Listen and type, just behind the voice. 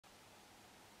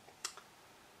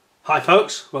Hi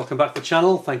folks, welcome back to the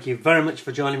channel. Thank you very much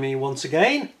for joining me once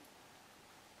again.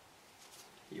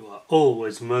 You are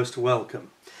always most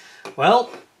welcome. Well,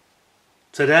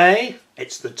 today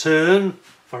it's the turn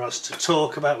for us to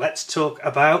talk about, let's talk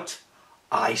about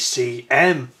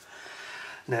ICM.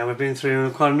 Now we've been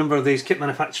through quite a number of these kit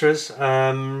manufacturers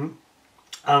and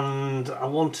I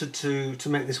wanted to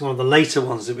make this one of the later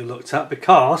ones that we looked at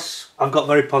because I've got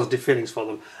very positive feelings for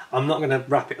them. I'm not going to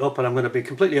wrap it up and I'm going to be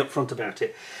completely upfront about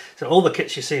it. So all the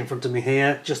kits you see in front of me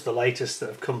here, just the latest that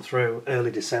have come through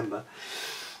early December.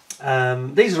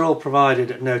 These are all provided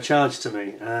at no charge to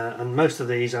me, and most of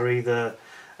these are either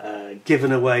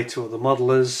given away to other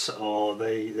modelers or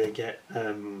they get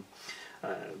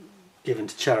given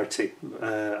to charity.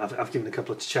 I've given a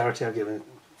couple to charity. I've given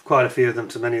quite a few of them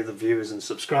to many of the viewers and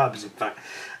subscribers, in fact,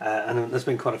 and there's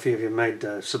been quite a few of you made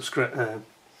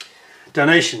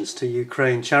donations to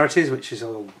Ukraine charities, which is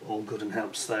all good and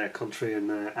helps their country in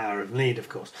their hour of need, of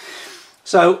course.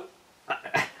 So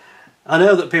I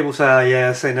know that people say, oh yeah,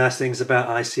 I say nice things about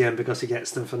ICM because he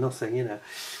gets them for nothing, you know.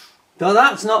 But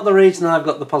that's not the reason I've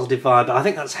got the positive vibe. I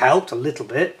think that's helped a little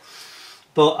bit,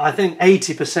 but I think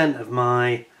 80% of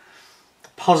my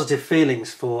positive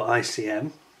feelings for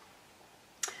ICM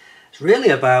is really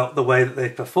about the way that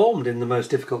they've performed in the most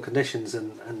difficult conditions,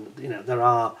 and you know, there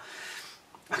are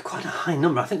quite a high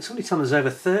number. I think somebody told me there's over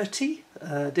 30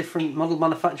 different model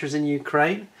manufacturers in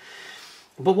Ukraine.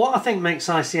 But what I think makes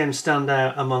ICM stand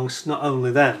out amongst not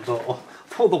only them, but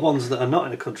all the ones that are not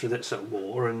in a country that's at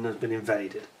war and has been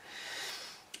invaded,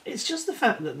 it's just the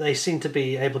fact that they seem to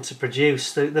be able to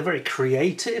produce. They're very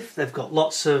creative. They've got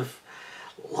lots of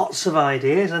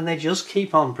ideas, and they just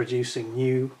keep on producing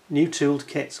new tooled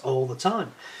kits all the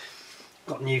time.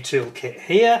 Got a new tool kit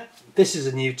here. This is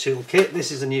a new tool kit.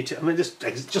 This is a new tool. I mean,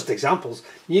 just examples.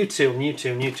 New tool, new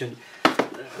tool, new tool.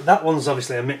 That one's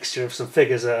obviously a mixture of some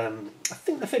figures. I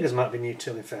think the figures might be new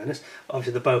tool, in fairness.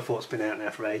 Obviously, the Beaufort's been out now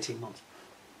for 18 months.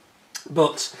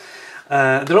 But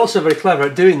they're also very clever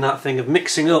at doing that thing of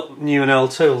mixing up new and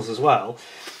old tools as well.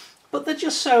 But they're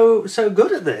just so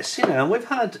good at this, you know. We've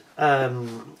had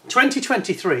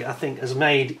 2023, I think, has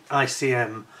made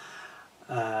ICM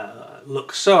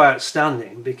look so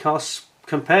outstanding because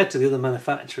compared to the other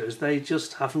manufacturers, they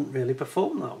just haven't really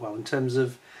performed that well in terms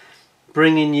of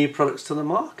bringing new products to the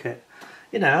market,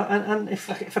 you know. And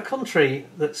if a country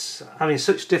that's having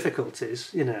such difficulties,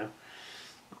 you know,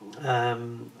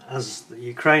 as the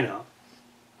Ukraine are,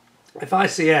 if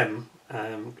ICM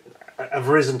have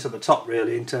risen to the top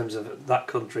really in terms of that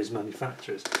country's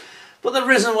manufacturers, but they've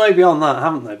risen way beyond that,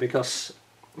 haven't they? Because,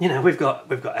 you know, we've got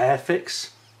Airfix.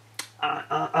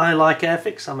 I like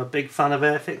Airfix. I'm a big fan of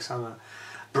Airfix. I'm a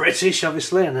British,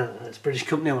 obviously, and it's a British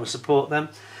company. I want to support them.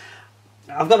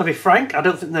 I've got to be frank, I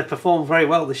don't think they've performed very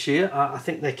well this year. I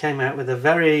think they came out with a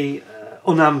very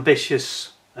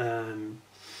unambitious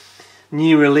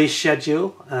new release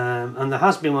schedule, and there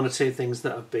has been one or two things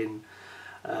that have been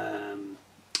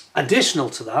additional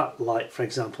to that, like, for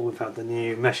example, we've had the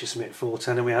new Messerschmitt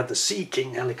 410 and we had the Sea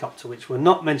King helicopter, which were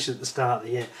not mentioned at the start of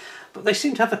the year, but they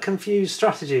seem to have a confused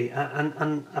strategy,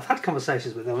 and I've had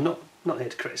conversations with them. I'm not here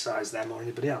to criticise them or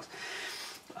anybody else.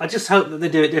 I just hope that they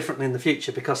do it differently in the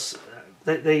future, because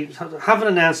they have an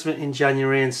announcement in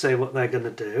January and say what they're going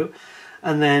to do,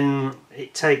 and then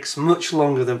it takes much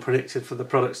longer than predicted for the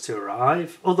products to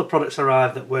arrive. Other products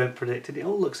arrive that weren't predicted. It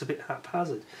all looks a bit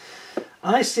haphazard.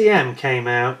 ICM came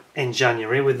out in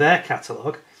January with their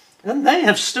catalogue, and they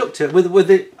have stuck to it, with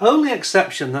the only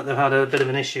exception that they've had a bit of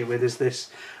an issue with is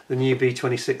the new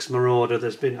B26 Marauder. I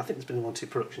think there's been one or two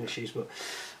production issues, but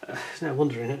it's no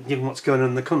wonder, given what's going on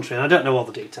in the country. And I don't know all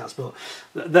the details, but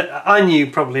I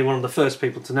knew probably one of the first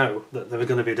people to know that there was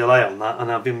going to be a delay on that,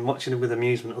 and I've been watching it with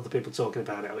amusement, other people talking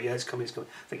about it. Oh yeah, it's coming, it's coming.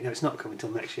 I think, no, it's not coming until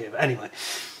next year. But anyway,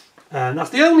 that's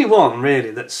the only one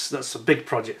really that's a big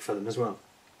project for them as well.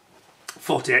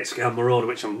 48 scale Marauder,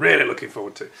 which I'm really looking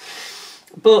forward to.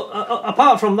 But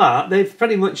apart from that, they've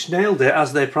pretty much nailed it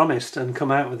as they promised and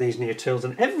come out with these new tools.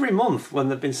 And every month when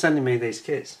they've been sending me these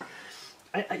kits,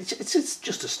 it's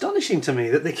just astonishing to me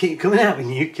that they keep coming out with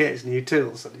new kits, new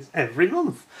tools, and it's every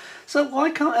month. So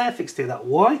why can't Airfix do that?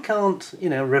 Why can't, you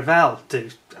know, Revell do?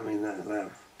 I mean,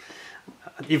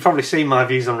 you've probably seen my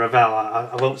views on Revell.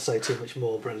 I won't say too much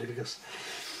more, really, because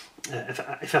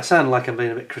if I sound like I'm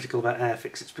being a bit critical about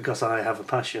Airfix, it's because I have a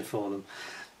passion for them.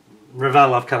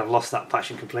 Revell, I've kind of lost that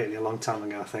passion completely a long time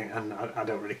ago, I think, and I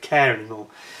don't really care anymore.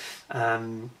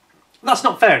 That's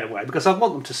not fair in a way, because I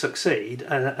want them to succeed,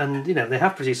 and you know, they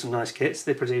have produced some nice kits.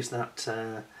 They produced that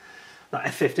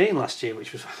F-15 last year,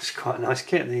 which was quite a nice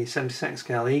kit, the 72nd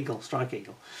scale Eagle, Strike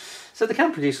Eagle. So they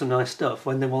can produce some nice stuff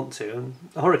when they want to, and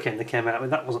the Hurricane they came out with,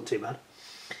 that wasn't too bad.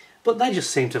 But they just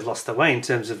seem to have lost their way in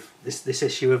terms of this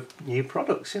issue of new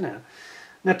products, you know.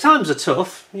 Now times are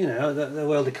tough, you know, the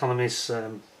world economy's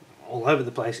all over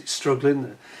the place, it's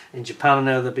struggling. In Japan I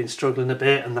know they've been struggling a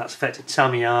bit, and that's affected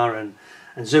Tamiya and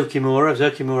Zukimura.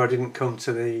 Zukimura didn't come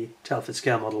to the Telford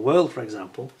Scale Model World, for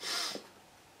example.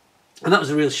 And that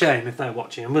was a real shame if they're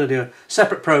watching. I'm going to do a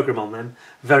separate programme on them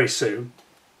very soon.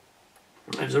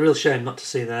 It was a real shame not to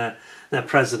see their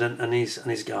president and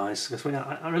his guys, because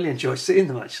I really enjoy seeing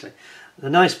them actually. They're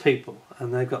nice people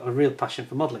and they've got a real passion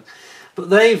for modelling. But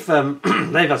they've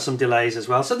had some delays as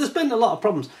well, so there's been a lot of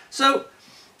problems. So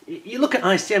you look at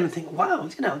ICM and think, wow,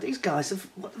 you know, these guys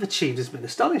what they've achieved has been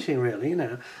astonishing, really, you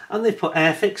know. And they've put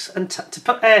Airfix and to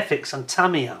put Airfix and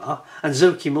Tamiya and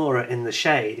Zukimura in the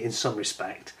shade in some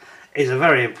respect is a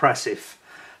very impressive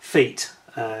feat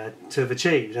to have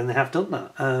achieved, and they have done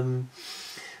that.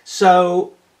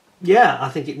 So yeah, I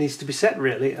think it needs to be said,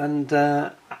 really. And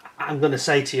I'm going to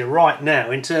say to you right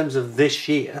now, in terms of this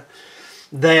year,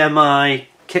 they are my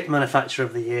kit manufacturer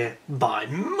of the year by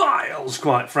miles,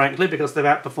 quite frankly, because they've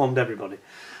outperformed everybody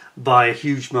by a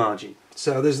huge margin.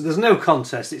 So there's no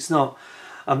contest. It's not.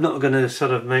 I'm not going to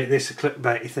sort of make this a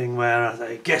clickbaity thing where I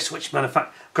say, guess which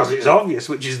manufacturer, because it's obvious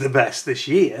which is the best this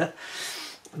year.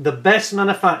 The best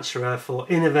manufacturer for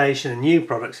innovation and new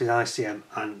products is ICM,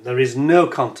 and there is no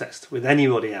contest with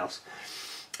anybody else.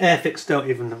 Airfix don't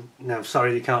even, no,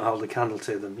 sorry, you can't hold a candle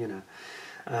to them, you know.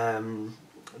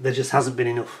 There just hasn't been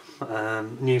enough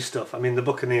new stuff. I mean, the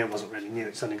Buccaneer wasn't really new,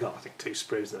 it's only got, I think, 2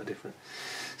 sprues that are different.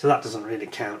 So that doesn't really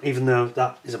count, even though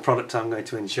that is a product I'm going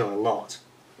to enjoy a lot.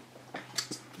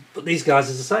 But these guys,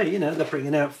 as I say, you know, they're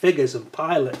bringing out figures and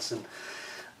pilots and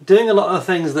doing a lot of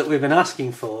things that we've been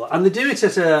asking for. And they do it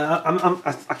at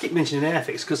I keep mentioning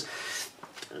Airfix because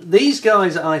these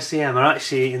guys at ICM are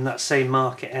actually in that same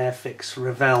market, Airfix,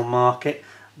 Revell market.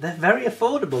 They're very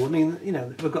affordable. I mean, you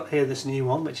know, we've got here this new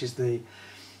one, which is the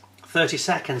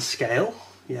 32nd scale.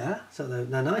 Yeah, so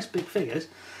they're nice big figures.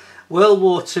 World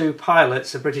War II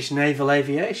pilots of British Naval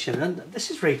Aviation, and this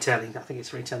is retailing, I think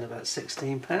it's retailing about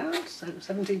 £16,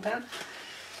 £17.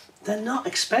 They're not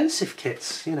expensive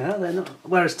kits, you know, they're not,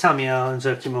 whereas Tamiya and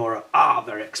Zukimura are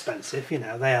very expensive, you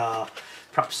know, they are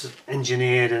perhaps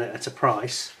engineered at a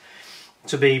price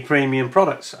to be premium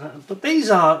products. But these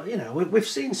are, you know, we've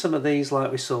seen some of these,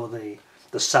 like we saw the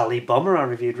Sally Bomber I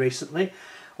reviewed recently,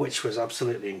 which was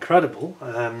absolutely incredible.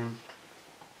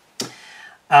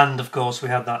 And of course we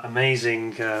had that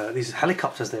amazing, these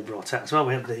helicopters they brought out as well.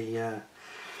 We had the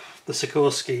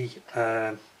Sikorsky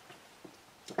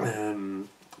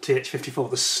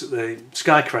TH-54, the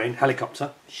Sky Crane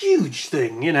helicopter. Huge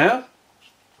thing, you know.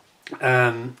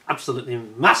 Absolutely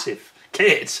massive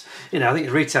kit. You know, I think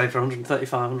it's retailing for £135,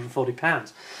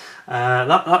 £140.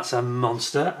 That's a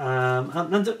monster.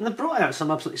 And they brought out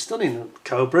some absolutely stunning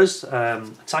Cobras,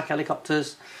 attack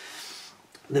helicopters.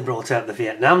 They brought out the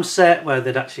Vietnam set where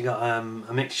they'd actually got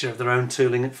a mixture of their own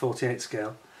tooling at 48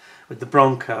 scale with the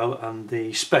Bronco and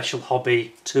the special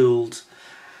hobby tooled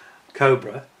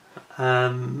Cobra.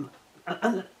 And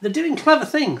they're doing clever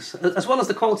things, as well as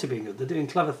the quality being good. They're doing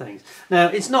clever things. Now,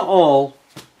 it's not all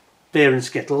beer and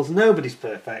skittles. Nobody's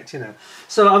perfect, you know.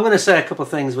 So I'm going to say a couple of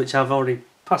things which I've already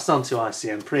passed on to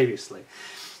ICM previously.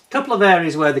 A couple of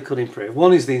areas where they could improve.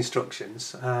 One is the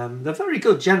instructions. They're very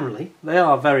good generally. They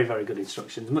are very, very good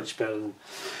instructions, much better than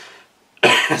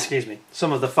excuse me,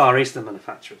 some of the Far Eastern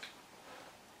manufacturers.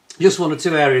 Just 1 or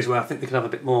 2 areas where I think they could have a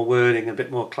bit more wording, a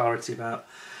bit more clarity about,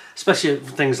 especially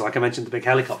things like I mentioned the big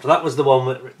helicopter. That was the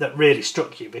one that really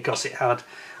struck you because it had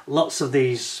lots of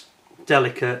these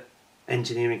delicate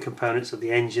engineering components of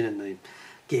the engine and the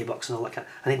gearbox and all that kind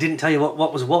of, and it didn't tell you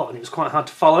what was what, and it was quite hard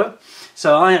to follow.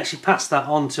 So I actually passed that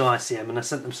on to ICM and I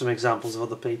sent them some examples of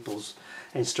other people's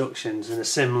instructions in a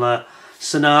similar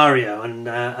scenario, and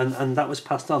that was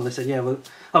passed on. They said, yeah, well,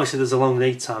 obviously there's a long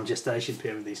lead time gestation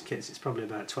period with these kits. It's probably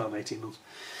about 12-18 months.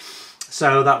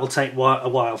 So that will take a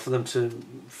while for them to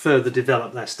further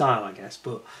develop their style, I guess.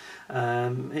 But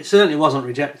it certainly wasn't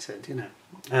rejected, you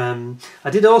know. I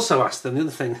did also ask them the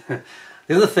other thing.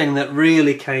 The other thing that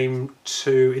really came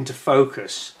into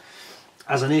focus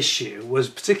as an issue was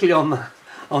particularly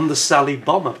on the Sally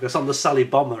Bomber, because on the Sally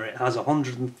Bomber it has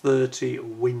 130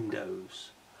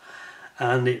 windows,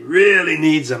 and it really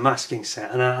needs a masking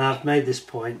set. And I've made this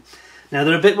point. Now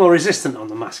they're a bit more resistant on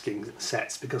the masking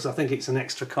sets because I think it's an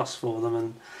extra cost for them,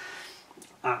 and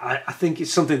I think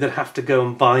it's something they'd have to go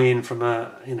and buy in from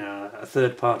a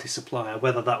third-party supplier,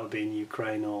 whether that would be in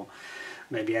Ukraine or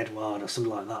maybe Edward or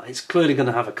something like that. It's clearly going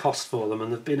to have a cost for them,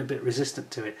 and they've been a bit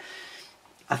resistant to it.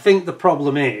 I think the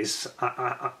problem is,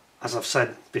 as I've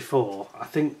said before, I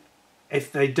think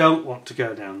if they don't want to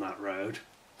go down that road,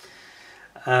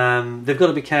 they've got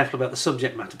to be careful about the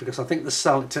subject matter, because I think to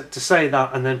say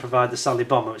that and then provide the Sally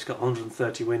Bomber, which got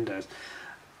 130 windows,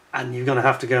 and you're going to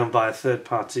have to go and buy a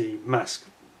third-party mask,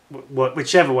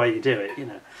 whichever way you do it, you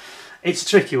know, it's a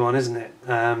tricky one, isn't it?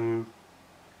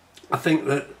 I think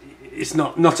that it's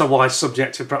not a wise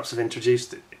subject to perhaps have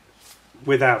introduced it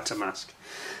without a mask.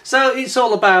 So it's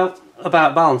all about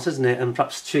balance, isn't it? And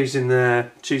perhaps choosing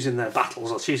their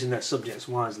battles or choosing their subjects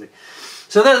wisely.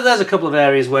 So there's a couple of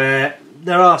areas where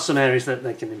there are some areas that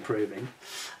they can improve in.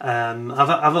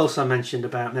 I've also mentioned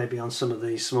about maybe on some of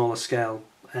these smaller scale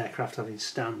aircraft having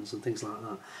stands and things like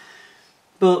that.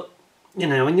 But you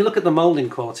know, when you look at the moulding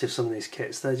quality of some of these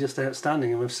kits, they're just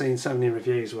outstanding, and we've seen so many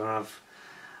reviews where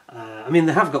I mean,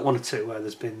 they have got one or two where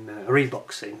there's been a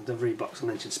reboxing. The Reeboks I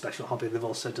mentioned Special Hobby. They've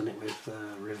also done it with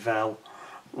Revell,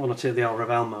 one or two of the old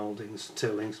Revell mouldings,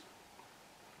 toolings.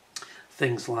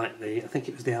 Things like I think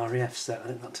it was the RAF set. I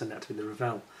think that turned out to be the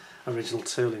Revell original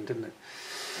tooling, didn't it?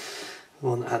 The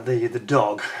one that had the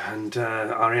dog and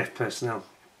RAF personnel.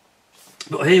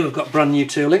 But here we've got brand new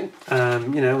tooling,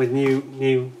 you know, with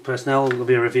new personnel. There'll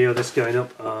be a review of this going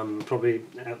up, probably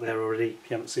out there already,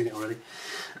 if you haven't seen it already.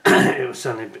 It will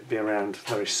certainly be around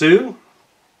very soon.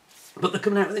 But they're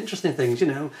coming out with interesting things, you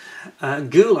know.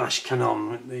 Goulash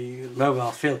Cannon, the mobile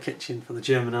field kitchen for the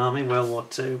German Army, World War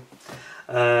II.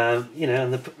 You know,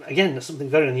 and again, there's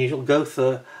something very unusual.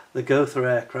 The Gotha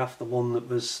aircraft, the one that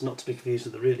was not to be confused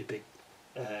with the really big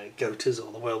Gothas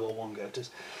or the World War I Gothas.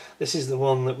 This is the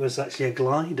one that was actually a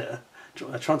glider,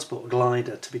 a transport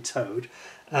glider to be towed,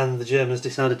 and the Germans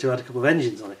decided to add a couple of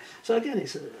engines on it. So again,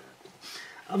 it's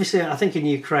obviously, I think in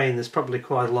Ukraine there's probably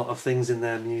quite a lot of things in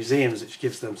their museums which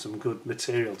gives them some good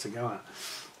material to go at.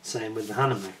 Same with the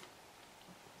Haname.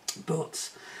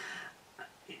 But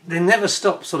they never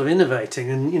stop sort of innovating,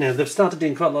 and you know, they've started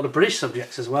doing quite a lot of British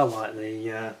subjects as well, like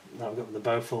I've got the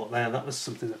Beaufort there. That was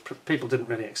something that people didn't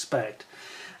really expect,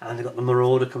 and they've got the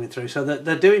Marauder coming through. So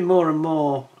they're doing more and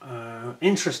more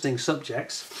interesting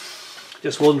subjects.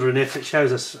 Just wondering if it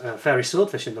shows us fairy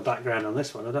swordfish in the background on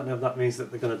this one. I don't know if that means that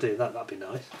they're going to do that. That'd be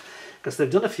nice, because they've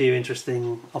done a few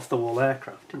interesting off-the-wall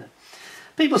aircraft. You know,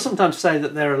 people sometimes say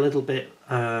that they're a little bit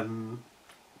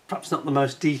perhaps not the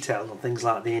most detailed on things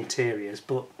like the interiors,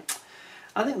 but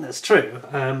I think that's true.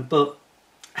 But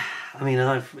I mean,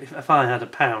 if I had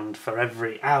 £1 for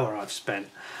every hour I've spent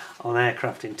on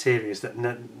aircraft interiors that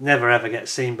never ever get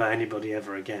seen by anybody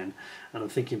ever again, and I'm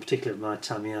thinking particularly of my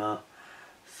Tamiya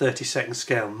 32nd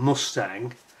scale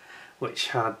Mustang, which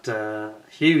had a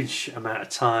huge amount of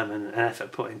time and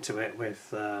effort put into it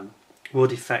with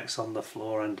wood effects on the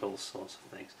floor and all sorts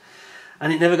of things.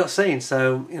 And it never got seen,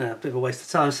 so, you know, a bit of a waste of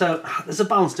time. So there's a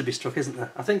balance to be struck, isn't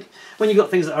there? I think when you've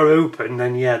got things that are open,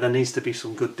 then yeah, there needs to be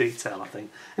some good detail, I think.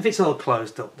 If it's all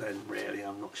closed up, then really,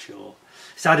 I'm not sure.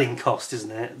 It's adding cost, isn't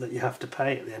it, that you have to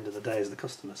pay at the end of the day as the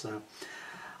customer. So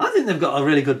I think they've got a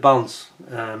really good balance.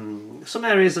 Some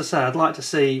areas, as I say, I'd like to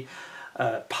see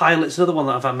pilots. Another one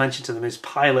that I've mentioned to them is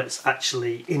pilots,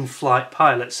 actually in-flight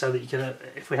pilots, so that you can,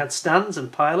 if we had stands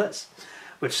and pilots,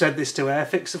 we've said this to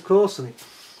Airfix, of course, and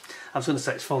I was going to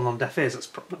say it's fallen on deaf ears. That's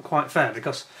not quite fair,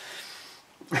 because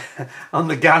on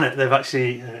the Gannet they've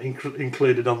actually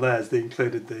included on theirs. They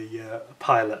included the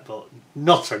pilot, but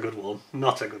not a good one.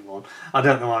 Not a good one. I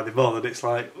don't know why they bothered. It's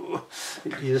like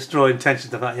you just draw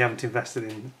attention to the fact you haven't invested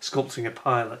in sculpting a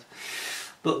pilot.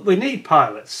 But we need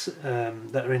pilots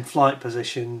that are in flight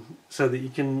position, so that you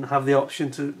can have the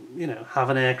option to, you know, have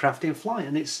an aircraft in flight.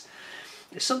 And it's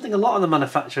something a lot of the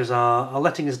manufacturers are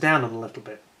letting us down on a little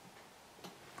bit.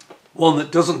 One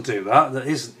that doesn't do that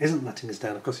isn't letting us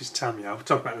down, of course, is Tamiya. We'll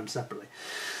talk about them separately.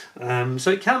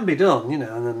 So it can be done, you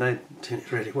know, and then they do it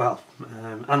really well.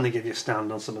 And they give you a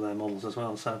stand on some of their models as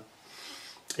well. So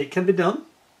it can be done.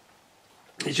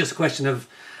 It's just a question of,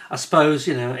 I suppose,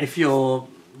 you know, if you're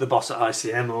the boss at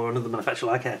ICM or another manufacturer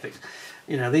like Airfix,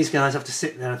 you know, these guys have to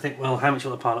sit there and think, well, how much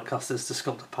will a pilot cost us to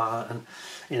sculpt a pilot? And,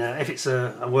 you know, if it's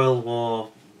a World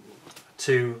War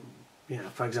II, you know,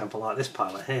 for example, like this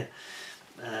pilot here,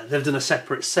 they've done a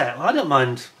separate set. Well, I don't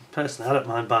mind, personally, I don't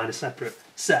mind buying a separate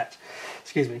set,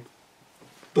 excuse me,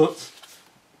 but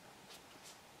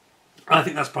I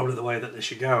think that's probably the way that they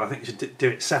should go. I think you should do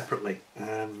it separately.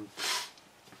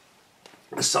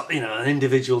 So, you know, an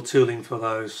individual tooling for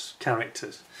those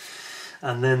characters,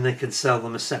 and then they can sell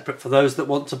them as separate for those that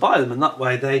want to buy them, and that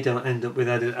way they don't end up with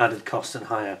added cost and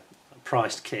higher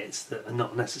priced kits that are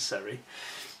not necessary.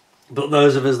 But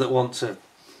those of us that want to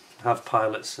have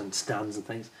pilots and stands and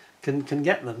things can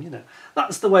get them, you know.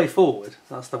 That's the way forward.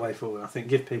 That's the way forward. I think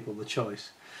give people the choice.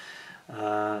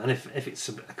 and if it's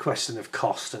a question of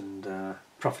cost and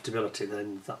profitability,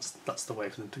 then that's the way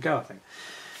for them to go, I think.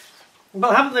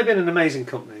 But haven't they been an amazing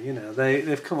company? You know,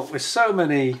 they've come up with so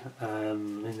many. I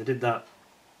mean, they did that.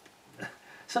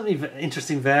 So many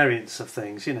interesting variants of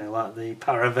things. You know, like the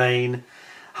Paravane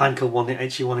Heinkel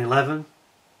HE111.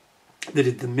 They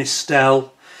did the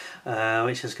Mistel,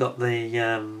 which has got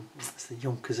the it's the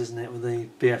Junkers, isn't it, with the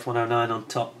BF-109 on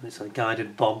top. It's a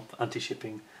guided bomb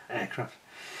anti-shipping aircraft,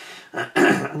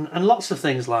 and lots of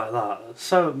things like that.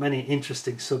 So many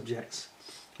interesting subjects.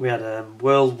 We had a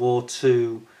World War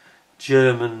II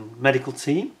German medical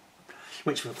team,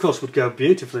 which of course would go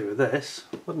beautifully with this,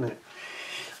 wouldn't it?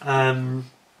 And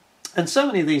so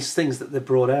many of these things that they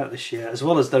brought out this year, as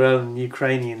well as their own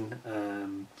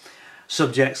Ukrainian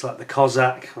subjects like the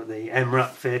Cossack or the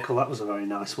MRAP vehicle. That was a very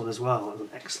nice one as well. That was an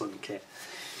excellent kit.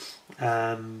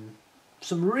 Some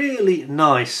really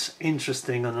nice,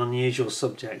 interesting and unusual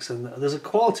subjects, and there's a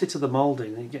quality to the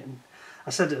moulding. I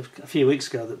said a few weeks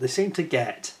ago that they seem to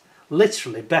get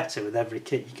literally better with every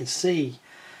kit. You can see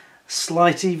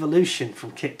slight evolution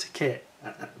from kit to kit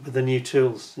with the new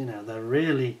tools. You know, they're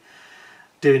really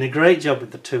doing a great job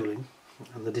with the tooling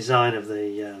and the design of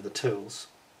the tools.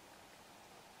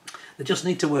 They just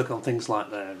need to work on things like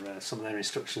some of their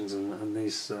instructions and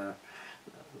these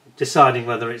deciding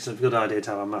whether it's a good idea to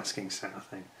have a masking set, I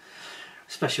think.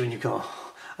 Especially when you've got...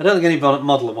 I don't think any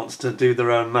modeller wants to do their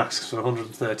own masks for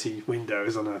 130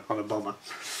 windows on a bomber.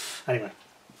 Anyway,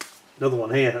 another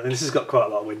one here, and this has got quite a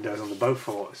lot of windows on the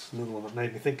Beaufort. It's another one that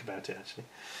made me think about it, actually.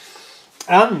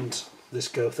 And this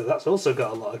Gotha, that's also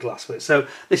got a lot of glass with it. So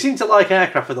they seem to like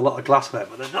aircraft with a lot of glass with it,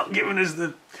 but they're not giving us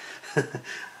the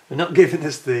they're not giving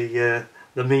us the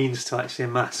means to actually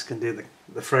mask and do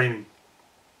the framing.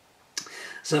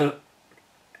 So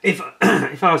if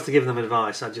if I was to give them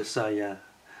advice, I'd just say, yeah,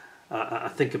 I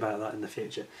think about that in the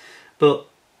future. But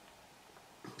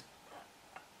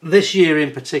this year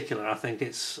in particular, I think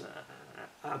it's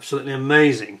absolutely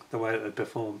amazing the way they've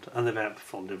performed, and they've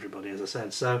outperformed everybody, as I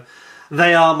said. So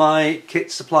they are my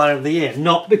kit supplier of the year,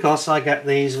 not because I get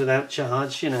these without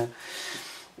charge, you know.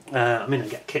 I mean, I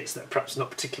get kits that are perhaps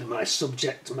not particularly my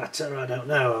subject matter, I don't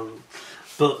know,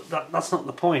 but that's not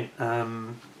the point.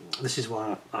 This is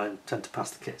why I tend to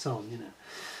pass the kits on, you know.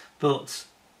 But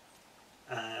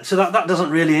so that doesn't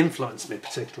really influence me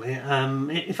particularly.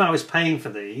 If I was paying for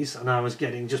these and I was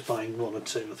just buying one or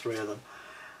two or three of them,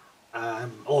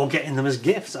 or getting them as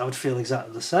gifts, I would feel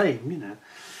exactly the same, you know,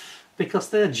 because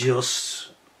they're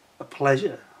just a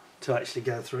pleasure to actually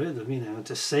go through them, you know, and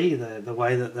to see the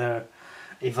way that they're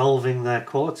evolving their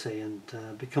quality and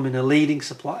becoming a leading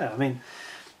supplier. I mean,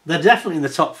 they're definitely in the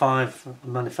top 5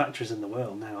 manufacturers in the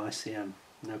world now, ICM,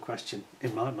 no question,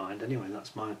 in my mind anyway.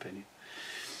 That's my opinion.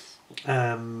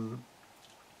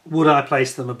 Would I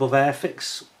place them above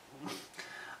Airfix?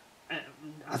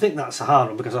 I think that's a hard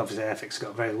one, because obviously Airfix has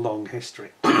got a very long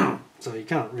history, so you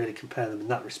can't really compare them in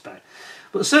that respect.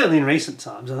 But certainly in recent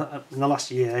times, in the last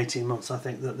year, 18 months, I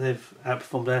think that they've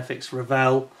outperformed Airfix,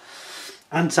 Revell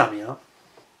and Tamiya.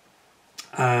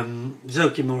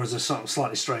 Zokimura is a sort of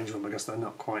slightly strange one, because they're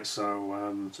not quite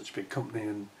so such a big company,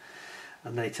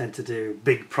 and they tend to do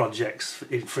big projects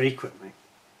infrequently.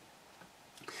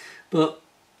 But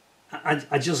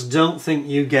I just don't think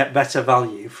you get better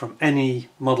value from any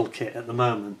model kit at the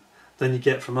moment than you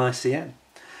get from ICM.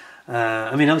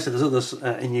 I mean, obviously there's others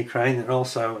in Ukraine that are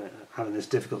also having this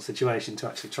difficult situation to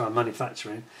actually try and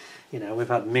manufacture in. You know, we've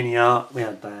had Mini Art, we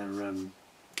had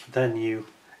their new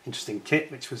interesting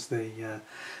kit, which was the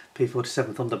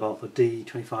P47 Thunderbolt for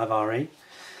D25RE,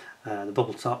 the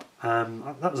bubble top.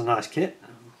 That was a nice kit.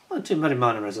 Not too many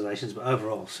minor reservations, but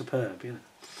overall superb, you know.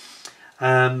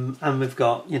 And we've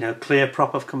got, you know, Clear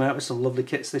Prop have come out with some lovely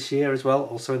kits this year as well,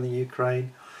 also in the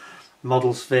Ukraine.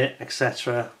 Models Fit,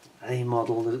 etc. A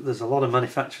model. There's a lot of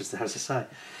manufacturers there, as I say.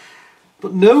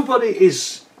 But nobody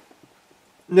is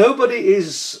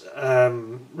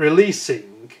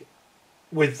releasing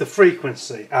with the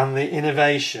frequency and the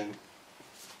innovation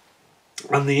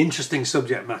and the interesting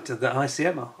subject matter that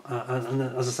ICM are. And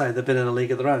as I say, they've been in a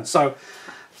league of their own. So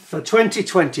for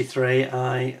 2023,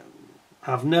 I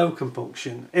have no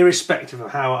compunction, irrespective of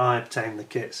how I obtain the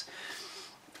kits.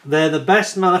 They're the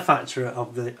best manufacturer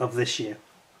of this year.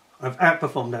 I've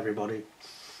outperformed everybody.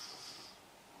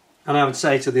 And I would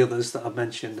say to the others that I've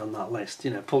mentioned on that list,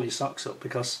 you know, pull your socks up,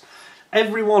 because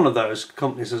every one of those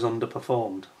companies has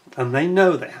underperformed, and they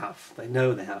know they have. They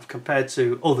know they have, compared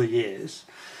to other years.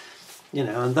 You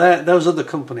know, and those other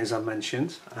companies I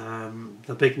mentioned,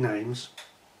 the big names,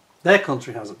 their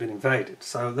country hasn't been invaded,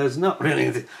 so there's not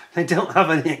really, they don't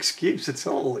have any excuse at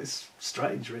all. It's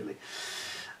strange, really.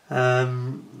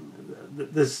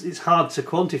 It's hard to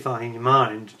quantify in your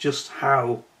mind just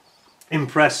how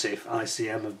impressive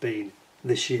ICM have been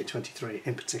this year, 23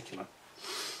 in particular.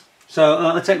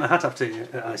 So I take my hat off to you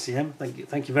at ICM.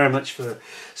 Thank you very much for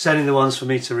sending the ones for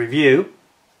me to review.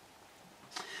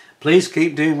 Please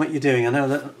keep doing what you're doing. I know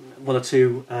that one or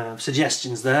two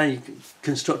suggestions there,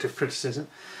 constructive criticism,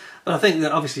 but I think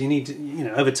that obviously you need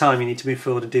to, over time you need to move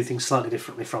forward and do things slightly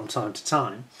differently from time to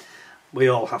time. We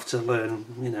all have to learn,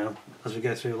 as we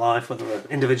go through life, whether we're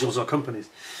individuals or companies,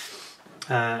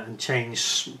 and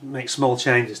make small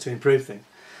changes to improve things.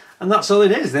 And that's all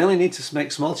it is. They only need to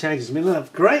make small changes. I mean, they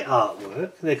have great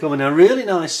artwork. They come in a really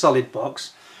nice solid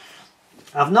box.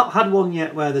 I've not had one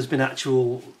yet where there's been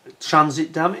actual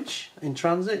transit damage in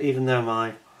transit, even though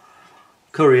my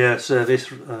courier service,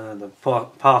 the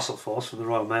parcel force from the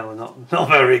Royal Mail, are not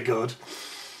very good.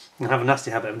 I have a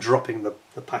nasty habit of dropping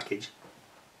the package.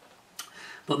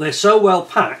 But they're so well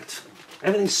packed,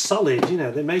 everything's solid,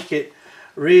 they make it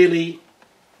really...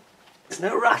 There's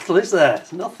no rattle, is there?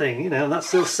 It's nothing, and that's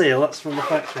still sealed, that's from the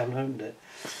factory, I haven't opened it.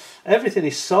 Everything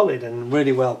is solid and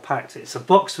really well packed. It's a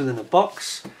box within a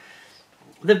box.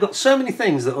 They've got so many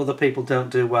things that other people don't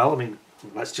do well. I mean,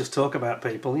 let's just talk about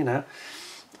people,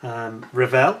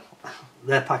 Revell,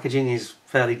 their packaging is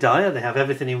fairly dire. They have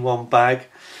everything in one bag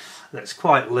that's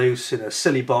quite loose in a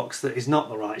silly box that is not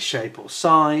the right shape or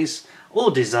size or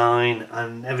design,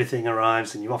 and everything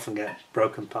arrives and you often get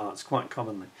broken parts quite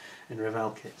commonly in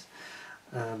Revell kits.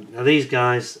 Now these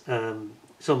guys,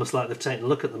 it's almost like they've taken a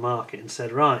look at the market and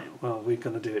said, right, well, we're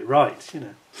going to do it right,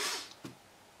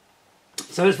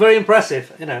 So it's very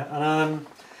impressive, and I'm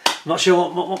not sure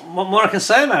what more I can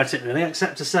say about it really,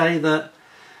 except to say that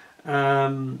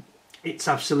it's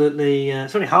absolutely,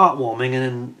 it's very heartwarming,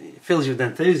 and it fills you with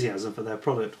enthusiasm for their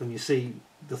product when you see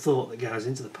the thought that goes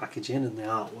into the packaging and the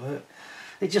artwork.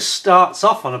 It just starts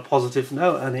off on a positive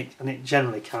note, and it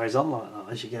generally carries on like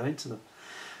that as you go into them.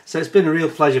 So it's been a real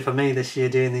pleasure for me this year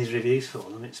doing these reviews for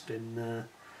them. It's been,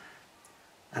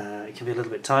 it can be a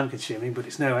little bit time consuming, but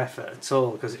it's no effort at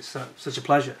all because it's such a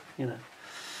pleasure,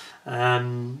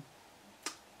 and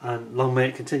long may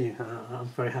it continue. I'm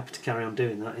very happy to carry on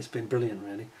doing that. It's been brilliant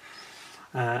really.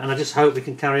 And I just hope we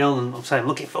can carry on, and I'm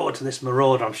looking forward to this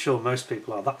Marauder. I'm sure most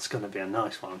people are. That's going to be a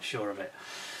nice one, I'm sure of it.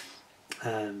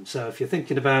 So if you're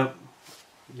thinking about,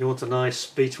 you want a nice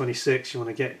B26, you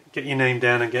want to get your name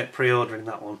down and get pre-ordering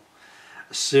that one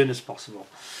as soon as possible.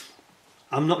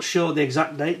 I'm not sure the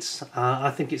exact dates.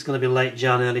 I think it's going to be late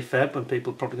Jan, early Feb when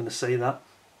people are probably going to see that.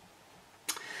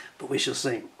 But we shall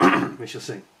see. We shall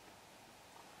see.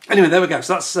 Anyway, there we go.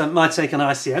 So that's my take on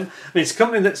ICM. I mean, it's a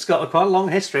company that's got quite a long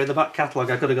history. The back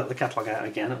catalogue, I could have got the catalogue out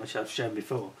again, which I've shown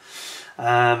before.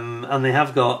 And they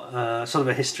have got sort of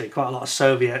a history, quite a lot of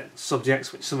Soviet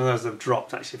subjects, which some of those have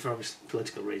dropped actually for obvious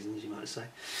political reasons, you might say.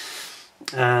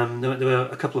 There were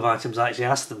a couple of items I actually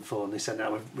asked them for, and they said,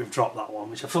 no, we've dropped that one,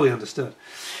 which I fully understood.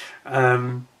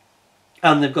 And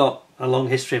they've got a long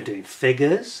history of doing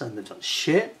figures, and they've done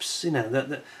ships.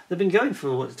 They've been going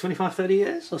for what, 25, 30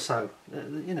 years or so.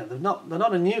 They're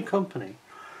not a new company,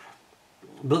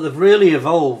 but they've really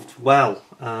evolved well.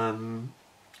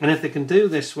 And if they can do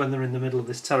this when they're in the middle of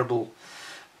this terrible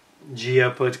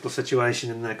geopolitical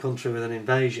situation in their country with an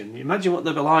invasion, imagine what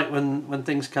they'll be like when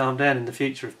things calm down in the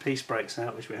future, if peace breaks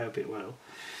out, which we hope it will.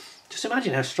 Just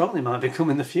imagine how strong they might become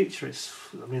in the future.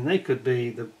 I mean, they could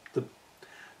be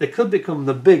they could become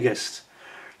the biggest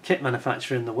kit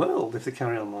manufacturer in the world if they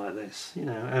carry on like this,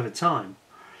 over time.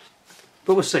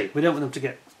 But we'll see. We don't want them to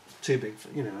get too big,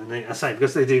 and I say,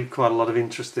 because they do quite a lot of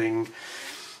interesting...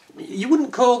 You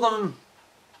wouldn't call them...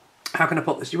 How can I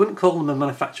put this? You wouldn't call them a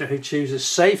manufacturer who chooses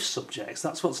safe subjects.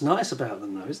 That's what's nice about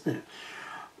them though, isn't it?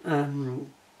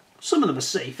 Some of them are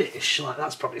safe-ish, like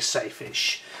that's probably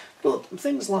safe-ish. But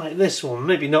things like this one,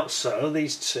 maybe not so.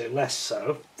 These two, less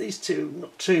so. These two,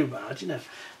 not too bad,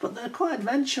 But they're quite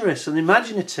adventurous and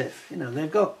imaginative.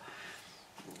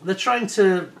 They're trying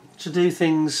to do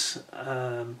things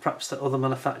perhaps that other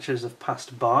manufacturers have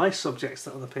passed by, subjects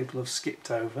that other people have skipped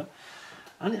over.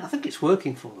 And I think it's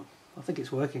working for them.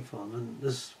 And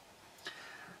there's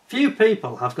few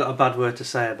people have got a bad word to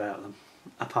say about them,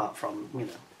 apart from,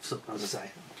 as I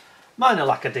say, minor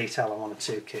lack of detail on one or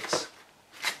two kits.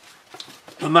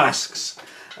 The masks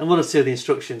and one or two of the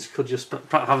instructions could just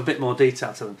perhaps have a bit more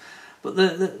detail to them. But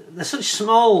they're such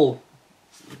small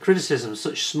criticisms,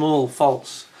 such small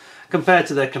faults compared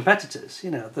to their competitors,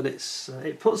 that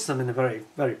it puts them in a very,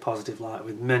 very positive light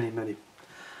with many, many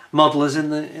modelers in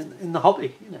the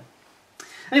hobby,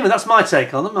 Anyway, that's my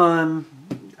take on them.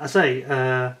 I say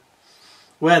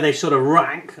where they sort of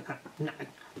rank.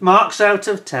 Marks out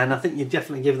of 10, I think you'd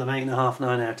definitely give them 8.5,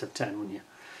 9 out of 10, wouldn't you?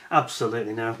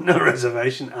 Absolutely no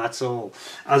reservation at all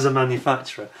as a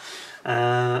manufacturer.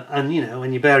 And you know,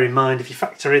 when you bear in mind, if you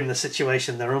factor in the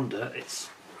situation they're under, it's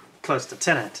close to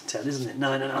 10 out of 10, isn't it?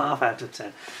 9.5 out of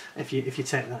 10, if you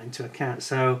take that into account.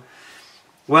 So,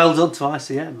 well done to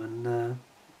ICM, and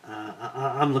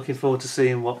I'm looking forward to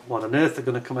seeing what on earth they're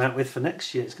going to come out with for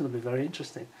next year. It's going to be very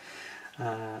interesting.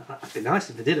 It'd be nice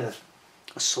if they did a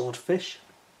swordfish.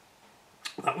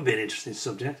 That would be an interesting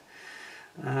subject.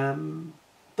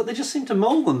 But they just seem to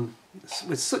mould them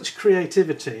with such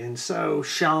creativity and so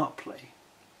sharply.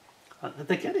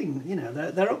 They're getting, you know,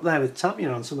 they're up there with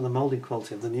Tamiya on some of the moulding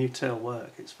quality of the new tail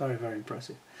work. It's very, very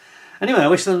impressive. Anyway, I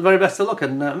wish them the very best of luck,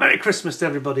 and Merry Christmas to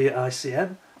everybody at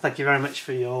ICM. Thank you very much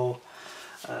for your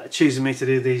choosing me to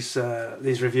do these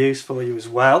reviews for you as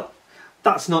well.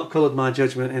 That's not coloured my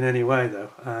judgment in any way though,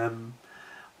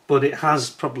 but it has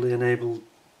probably enabled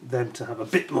them to have a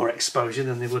bit more exposure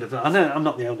than they would have. I know I'm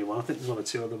not the only one. I think there's one or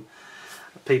two of them,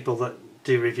 people that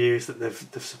do reviews that they've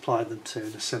supplied them to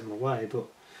in a similar way, but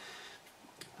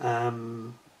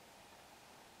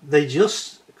they're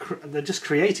just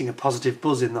creating a positive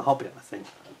buzz in the hobby. I think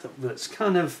that's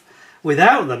kind of,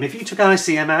 without them, if you took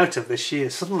ICM out of this year,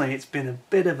 suddenly it's been a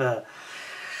bit of a,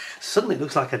 suddenly it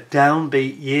looks like a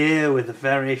downbeat year with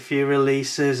very few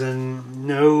releases and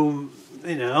no,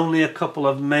 you know, only a couple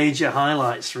of major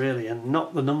highlights really, and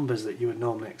not the numbers that you would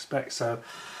normally expect. So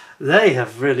they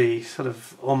have really sort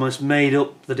of almost made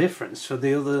up the difference for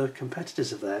the other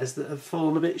competitors of theirs that have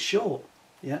fallen a bit short.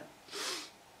 Yeah.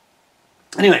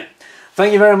 Anyway,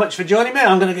 thank you very much for joining me.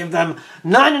 I'm going to give them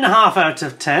 9.5 out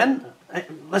of 10.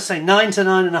 Let's say 9 to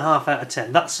 9.5 out of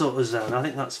 10. That sort of zone. I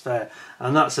think that's fair,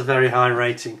 and that's a very high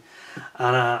rating.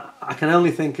 And I can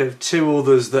only think of 2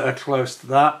 others that are close to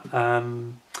that.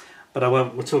 But I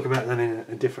won't. We'll talk about them in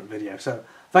a different video. So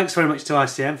thanks very much to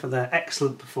ICM for their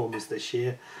excellent performance this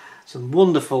year. Some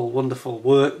wonderful, wonderful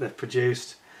work they've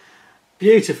produced.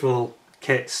 Beautiful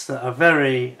kits that are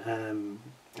very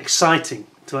exciting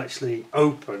to actually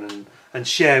open and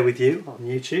share with you on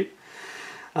YouTube.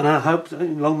 And I hope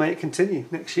long may it continue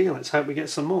next year. Let's hope we get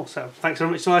some more. So thanks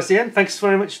very much to ICM. Thanks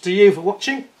very much to you for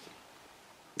watching.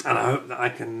 And I hope that I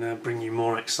can bring you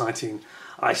more exciting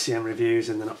ICM reviews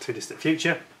in the not too distant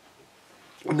future.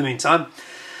 In the meantime,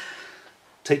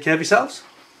 take care of yourselves.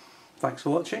 Thanks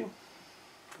for watching,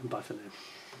 and bye for now.